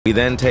We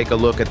then take a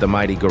look at the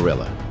mighty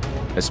gorilla,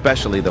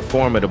 especially the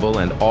formidable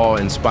and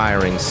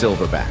awe-inspiring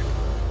silverback.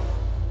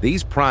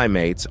 These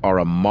primates are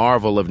a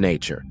marvel of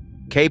nature,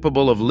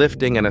 capable of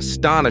lifting an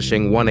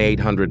astonishing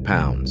 1,800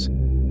 pounds.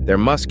 Their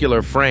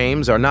muscular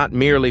frames are not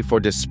merely for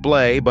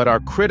display, but are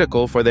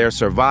critical for their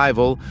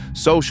survival,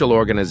 social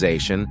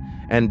organization,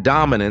 and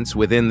dominance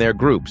within their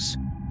groups.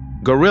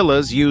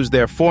 Gorillas use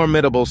their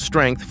formidable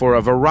strength for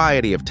a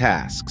variety of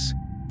tasks,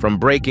 from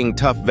breaking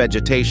tough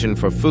vegetation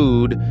for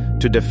food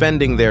to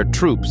defending their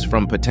troops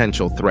from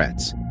potential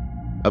threats.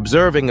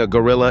 Observing a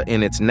gorilla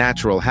in its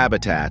natural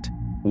habitat,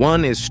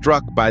 one is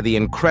struck by the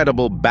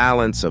incredible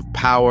balance of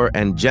power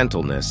and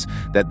gentleness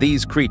that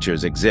these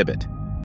creatures exhibit.